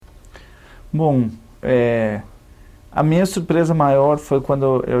Bom, a minha surpresa maior foi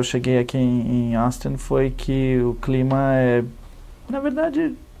quando eu cheguei aqui em Austin, foi que o clima é, na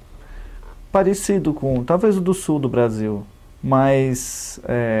verdade, parecido com, talvez o do sul do Brasil, mas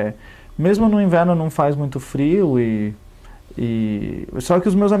mesmo no inverno não faz muito frio só que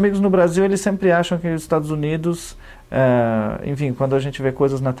os meus amigos no Brasil, eles sempre acham que os Estados Unidos, enfim, quando a gente vê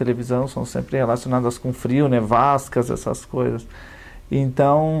coisas na televisão, são sempre relacionadas com frio, nevascas, essas coisas.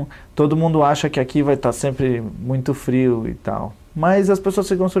 Então, todo mundo acha que aqui vai estar sempre muito frio e tal. Mas as pessoas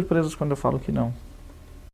ficam surpresas quando eu falo que não.